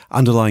the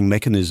underlying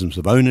mechanisms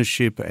of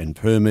ownership and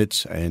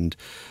permits and,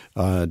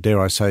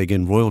 dare I say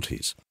again,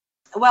 royalties?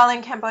 Well,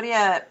 in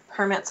Cambodia,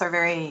 permits are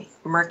very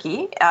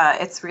murky.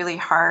 It's really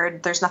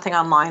hard. There's nothing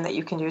online that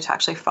you can do to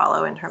actually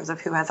follow in terms of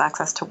who has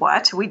access to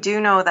what. We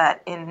do know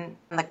that in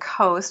the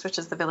coast, which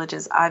is the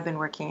villages I've been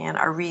working in,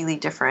 are really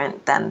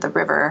different than the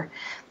river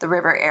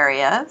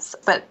areas.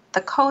 But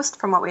the coast,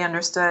 from what we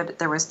understood,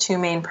 there was two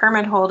main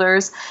permit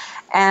holders,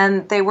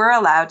 and they were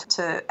allowed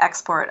to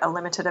export a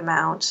limited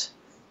amount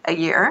a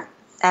year.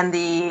 And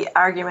the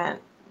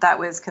argument that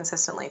was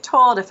consistently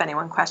told, if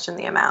anyone questioned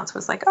the amounts,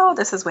 was like, oh,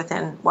 this is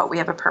within what we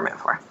have a permit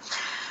for.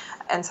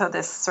 And so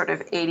this sort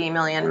of 80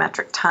 million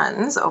metric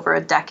tons over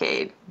a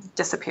decade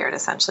disappeared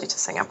essentially to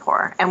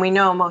Singapore. And we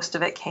know most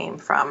of it came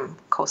from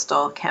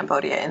coastal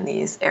Cambodia in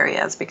these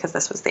areas because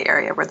this was the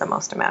area where the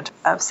most amount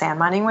of sand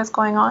mining was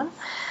going on.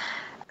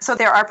 So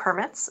there are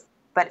permits,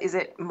 but is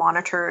it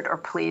monitored or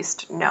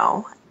policed?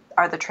 No.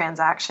 Are the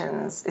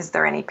transactions, is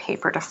there any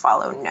paper to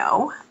follow?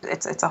 No.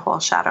 It's a whole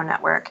shadow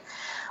network.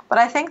 But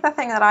I think the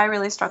thing that I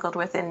really struggled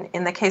with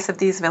in the case of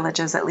these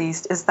villages, at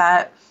least, is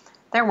that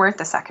there weren't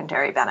the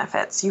secondary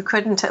benefits. You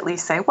couldn't at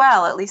least say,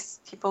 well, at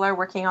least people are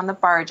working on the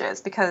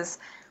barges, because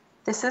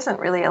this isn't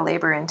really a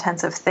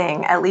labor-intensive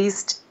thing, at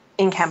least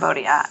in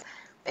Cambodia.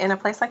 In a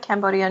place like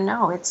Cambodia,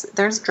 no,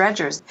 there's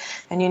dredgers,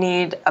 and you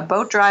need a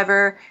boat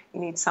driver, you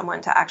need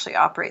someone to actually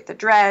operate the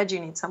dredge, you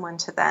need someone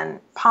to then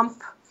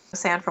pump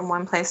sand from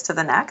one place to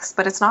the next,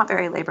 but it's not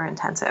very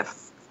labor-intensive.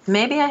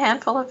 Maybe a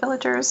handful of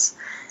villagers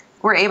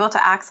were able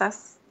to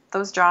access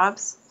those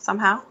jobs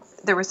somehow.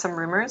 There were some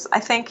rumors. I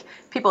think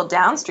people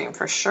downstream,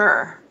 for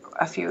sure,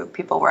 a few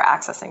people were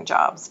accessing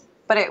jobs,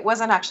 but it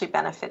wasn't actually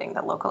benefiting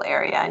the local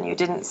area, and you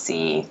didn't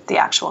see the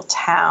actual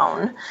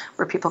town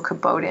where people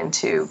could boat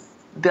into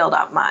build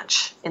up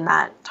much in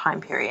that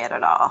time period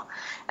at all.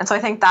 And so I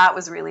think that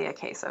was really a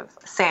case of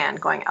sand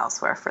going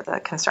elsewhere for the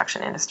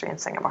construction industry in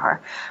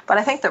Singapore. But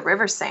I think the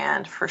river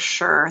sand, for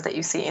sure, that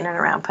you see in and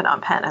around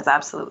Phnom Penh has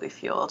absolutely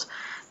fueled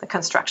the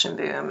construction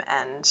boom,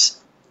 and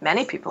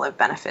many people have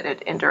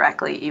benefited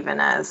indirectly, even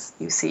as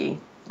you see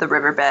the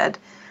riverbed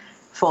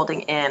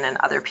folding in and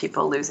other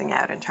people losing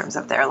out in terms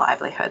of their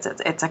livelihoods.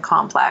 It's a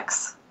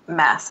complex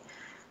mess.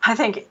 I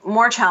think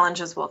more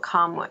challenges will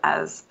come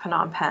as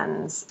Phnom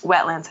Penh's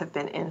wetlands have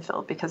been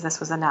infilled, because this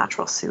was a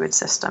natural sewage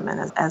system.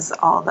 And as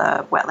all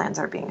the wetlands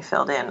are being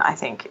filled in, I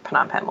think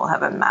Phnom Penh will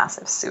have a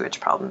massive sewage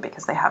problem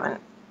because they haven't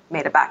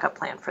made a backup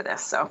plan for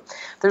this. So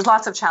there's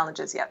lots of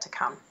challenges yet to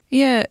come.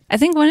 Yeah, I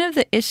think one of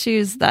the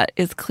issues that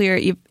is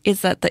clear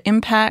is that the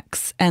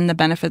impacts and the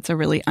benefits are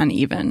really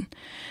uneven.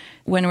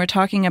 When we're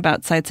talking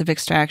about sites of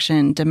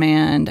extraction,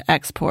 demand,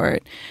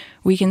 export,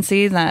 we can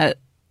see that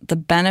the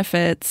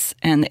benefits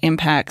and the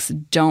impacts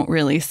don't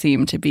really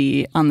seem to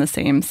be on the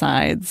same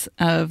sides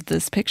of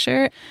this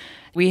picture.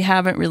 We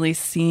haven't really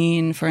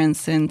seen, for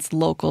instance,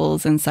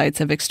 locals and sites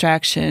of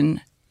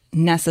extraction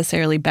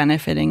necessarily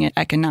benefiting it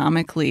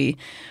economically.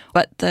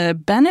 But the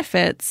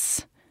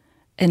benefits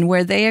and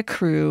where they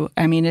accrue,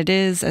 I mean, it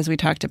is, as we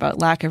talked about,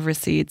 lack of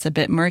receipts, a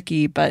bit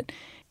murky, but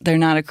they're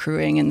not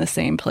accruing in the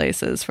same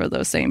places for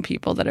those same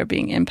people that are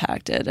being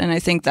impacted. And I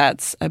think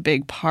that's a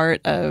big part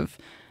of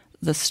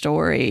the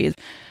story,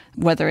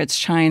 whether it's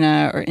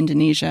China or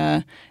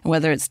Indonesia,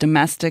 whether it's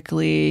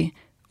domestically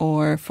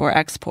or for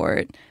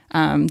export.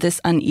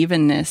 This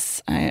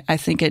unevenness, I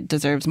think it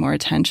deserves more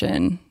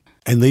attention.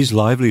 And these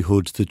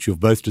livelihoods that you've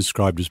both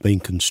described as being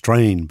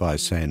constrained by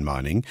sand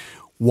mining,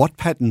 what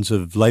patterns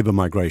of labour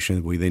migration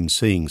are we then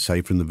seeing,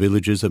 say, from the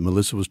villages that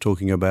Melissa was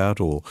talking about,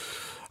 or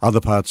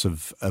other parts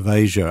of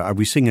Asia? Are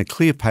we seeing a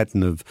clear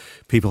pattern of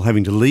people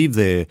having to leave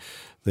their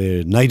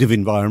native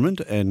environment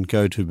and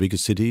go to bigger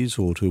cities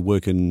or to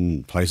work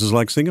in places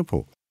like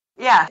Singapore?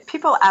 Yeah,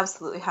 people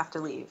absolutely have to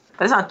leave.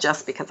 But it's not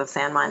just because of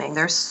sand mining.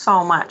 There's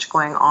so much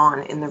going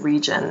on in the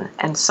region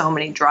and so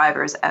many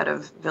drivers out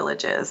of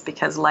villages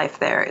because life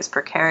there is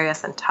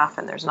precarious and tough,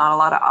 and there's not a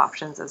lot of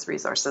options as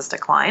resources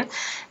decline.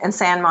 And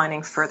sand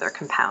mining further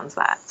compounds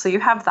that. So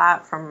you have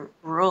that from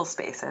rural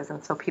spaces,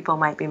 and so people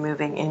might be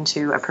moving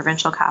into a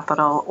provincial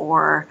capital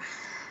or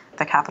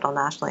the capital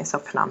nationally, so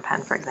Phnom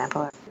Penh, for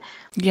example.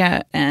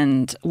 Yeah,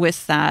 and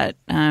with that,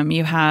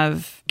 you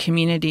have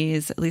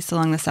communities, at least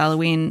along the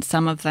Salaween,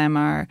 some of them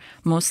are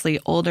mostly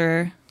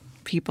older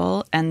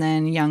people and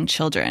then young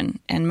children.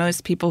 And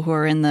most people who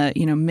are in the,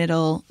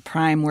 middle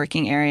prime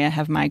working area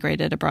have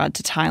migrated abroad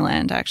to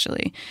Thailand,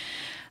 actually.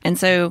 And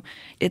so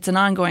it's an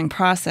ongoing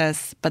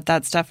process, but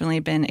that's definitely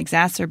been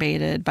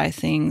exacerbated by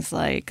things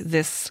like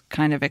this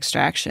kind of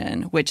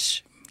extraction,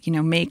 which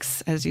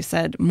makes, as you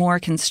said, more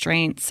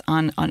constraints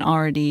on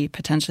already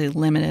potentially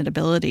limited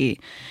ability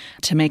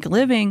to make a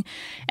living.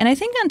 And I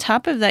think on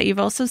top of that, you've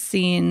also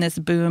seen this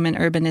boom in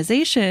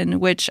urbanization,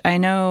 which I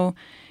know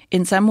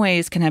in some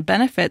ways can have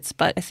benefits,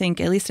 but I think,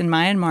 at least in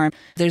Myanmar,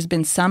 there's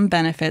been some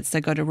benefits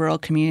that go to rural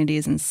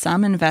communities and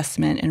some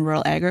investment in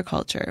rural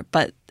agriculture,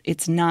 but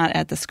it's not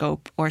at the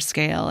scope or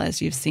scale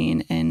as you've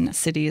seen in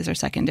cities or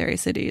secondary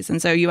cities.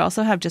 And so you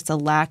also have just a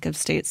lack of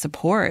state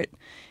support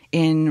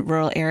in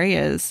rural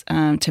areas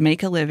to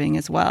make a living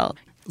as well.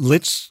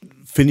 Let's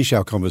finish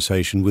our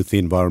conversation with the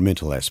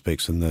environmental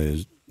aspects and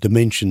the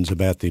dimensions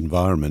about the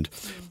environment.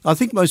 I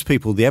think most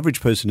people, the average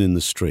person in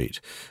the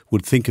street,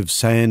 would think of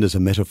sand as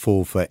a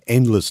metaphor for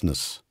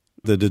endlessness,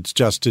 that it's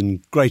just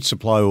in great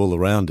supply all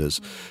around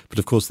us. But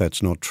of course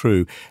that's not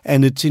true.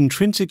 And it's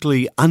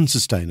intrinsically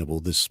unsustainable,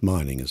 this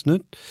mining, isn't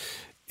it?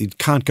 It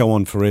can't go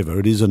on forever.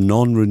 It is a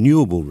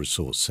non-renewable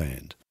resource,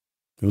 sand.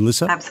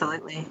 Melissa?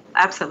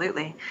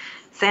 Absolutely.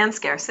 Sand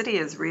scarcity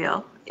is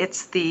real.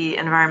 It's the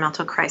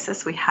environmental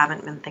crisis we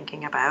haven't been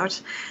thinking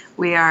about.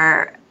 We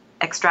are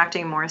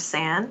extracting more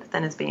sand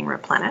than is being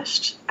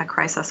replenished. A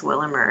crisis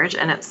will emerge,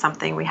 and it's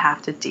something we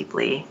have to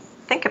deeply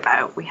think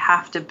about. We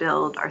have to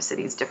build our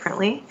cities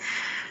differently.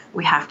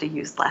 We have to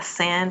use less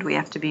sand. We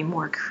have to be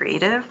more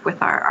creative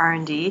with our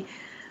R&D.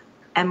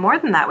 And more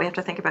than that, we have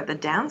to think about the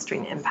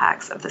downstream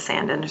impacts of the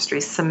sand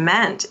industry.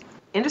 Cement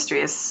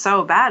industry is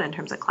so bad in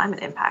terms of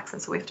climate impacts,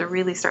 and so we have to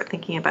really start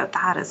thinking about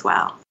that as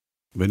well.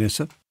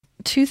 Vanessa?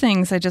 Two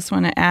things I just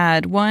want to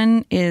add.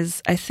 One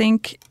is I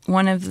think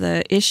one of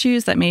the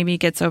issues that maybe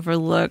gets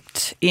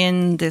overlooked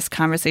in this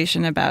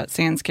conversation about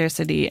sand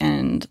scarcity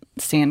and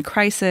sand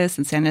crisis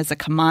and sand as a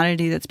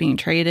commodity that's being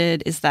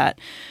traded is that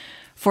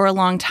for a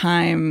long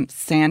time,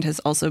 sand has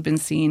also been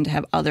seen to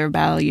have other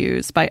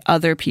values by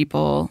other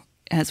people,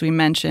 as we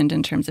mentioned,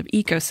 in terms of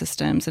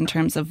ecosystems, in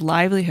terms of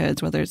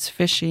livelihoods, whether it's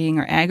fishing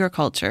or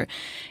agriculture.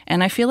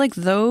 And I feel like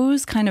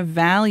those kind of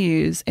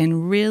values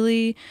and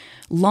really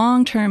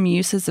long-term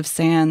uses of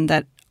sand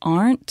that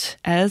aren't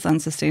as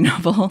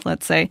unsustainable,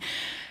 let's say,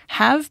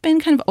 have been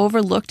kind of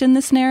overlooked in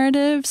this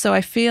narrative. So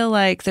I feel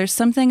like there's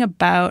something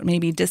about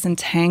maybe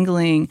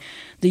disentangling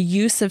the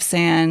use of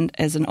sand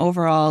as an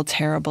overall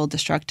terrible,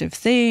 destructive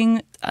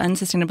thing,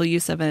 unsustainable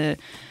use of a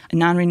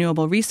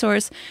non-renewable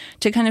resource,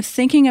 to kind of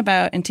thinking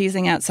about and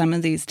teasing out some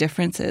of these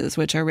differences,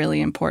 which are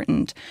really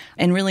important,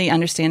 and really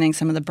understanding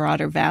some of the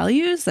broader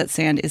values that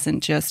sand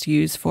isn't just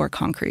used for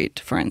concrete,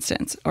 for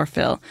instance, or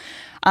fill.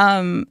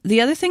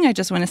 The other thing I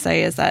just want to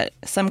say is that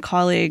some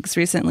colleagues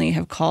recently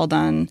have called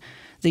on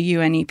the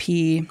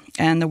UNEP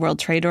and the World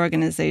Trade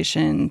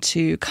Organization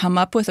to come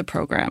up with a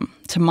program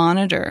to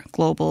monitor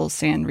global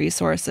sand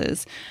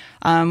resources,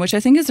 which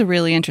I think is a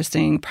really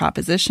interesting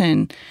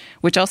proposition,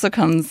 which also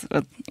comes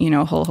with,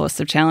 a whole host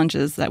of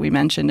challenges that we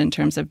mentioned in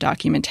terms of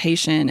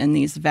documentation and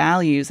these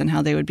values and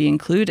how they would be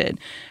included.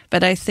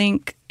 But I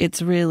think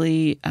it's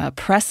really a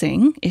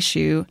pressing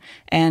issue,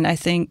 and I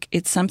think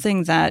it's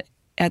something that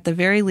at the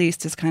very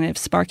least is kind of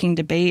sparking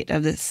debate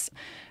of this,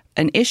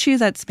 an issue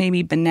that's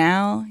maybe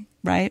banal,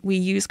 right? We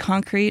use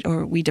concrete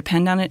or we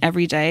depend on it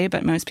every day,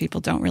 but most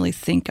people don't really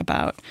think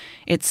about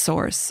its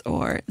source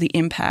or the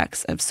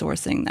impacts of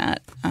sourcing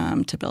that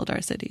to build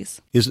our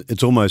cities.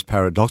 It's almost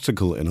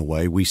paradoxical in a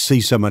way. We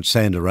see so much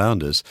sand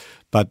around us,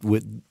 but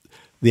with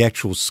the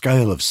actual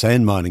scale of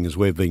sand mining, as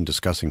we've been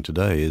discussing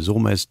today, is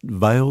almost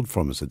veiled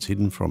from us. It's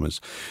hidden from us.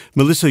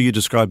 Melissa, you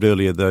described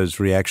earlier those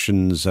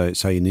reactions,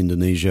 say in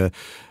Indonesia,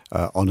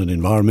 on an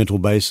environmental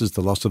basis,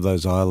 the loss of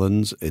those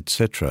islands,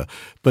 etc.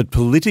 But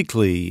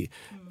politically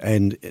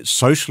and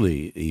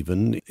socially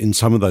even, in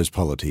some of those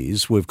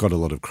polities, we've got a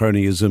lot of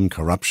cronyism,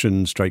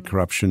 corruption, straight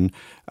corruption,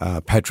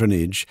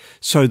 patronage.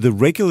 So the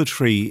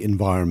regulatory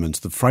environments,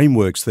 the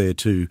frameworks there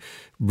to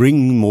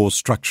bring more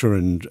structure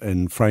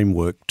and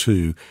framework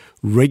to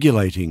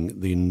regulating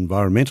the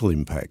environmental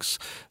impacts,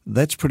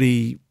 that's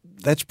pretty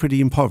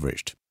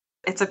impoverished.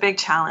 It's a big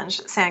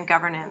challenge. Sand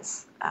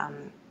governance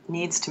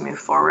needs to move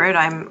forward.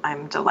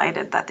 I'm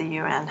delighted that the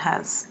UN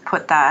has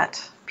put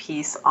that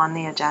piece on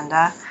the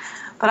agenda.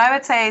 But I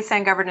would say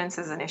sand governance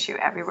is an issue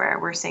everywhere.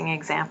 We're seeing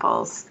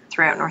examples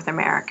throughout North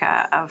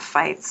America of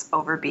fights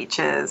over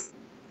beaches,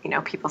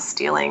 people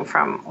stealing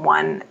from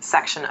one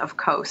section of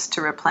coast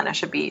to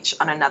replenish a beach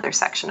on another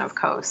section of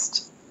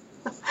coast.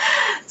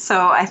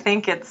 So I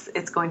think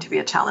it's going to be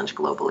a challenge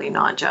globally,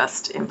 not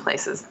just in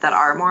places that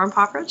are more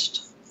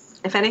impoverished.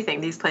 If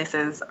anything, these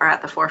places are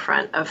at the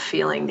forefront of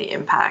feeling the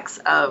impacts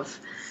of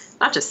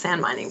not just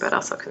sand mining, but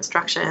also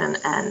construction,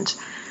 and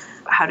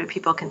how do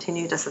people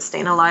continue to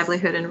sustain a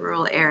livelihood in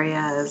rural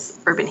areas,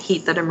 urban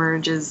heat that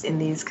emerges in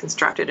these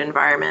constructed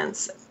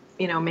environments.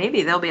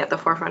 Maybe they'll be at the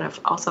forefront of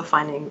also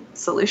finding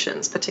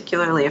solutions,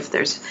 particularly if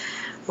there's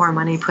more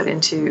money put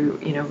into,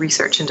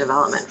 research and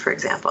development, for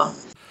example.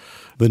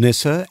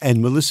 Vanessa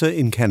and Melissa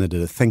in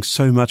Canada, thanks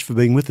so much for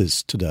being with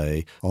us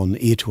today on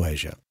Ear to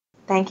Asia.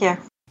 Thank you.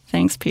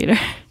 Thanks, Peter.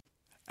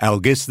 Our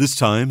guests this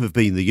time have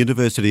been the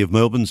University of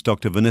Melbourne's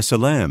Dr. Vanessa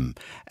Lam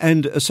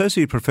and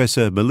Associate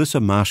Professor Melissa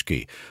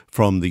Marschke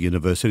from the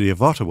University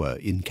of Ottawa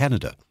in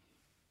Canada.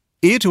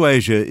 Ear to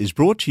Asia is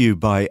brought to you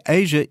by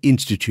Asia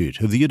Institute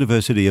of the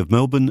University of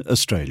Melbourne,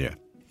 Australia.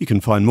 You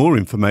can find more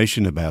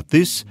information about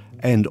this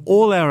and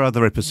all our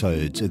other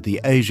episodes at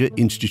the Asia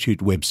Institute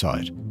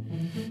website.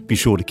 Be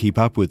sure to keep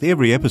up with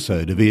every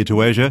episode of Ear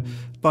to Asia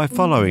by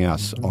following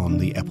us on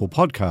the Apple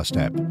Podcast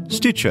app,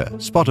 Stitcher,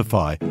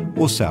 Spotify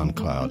or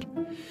SoundCloud.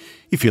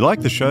 If you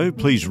like the show,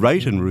 please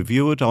rate and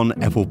review it on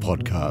Apple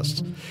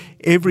Podcasts.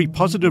 Every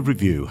positive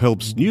review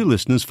helps new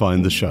listeners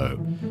find the show.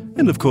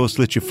 And of course,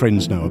 let your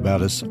friends know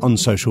about us on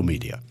social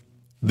media.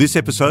 This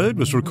episode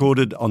was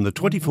recorded on the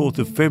 24th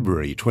of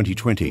February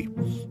 2020.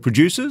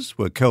 Producers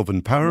were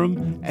Kelvin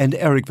Parham and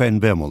Eric Van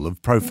Bemmel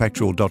of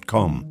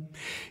Profactual.com.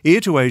 Ear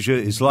to Asia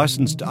is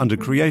licensed under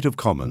Creative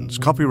Commons,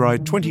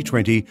 copyright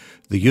 2020,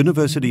 the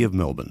University of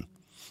Melbourne.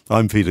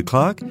 I'm Peter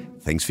Clark.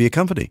 Thanks for your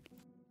company.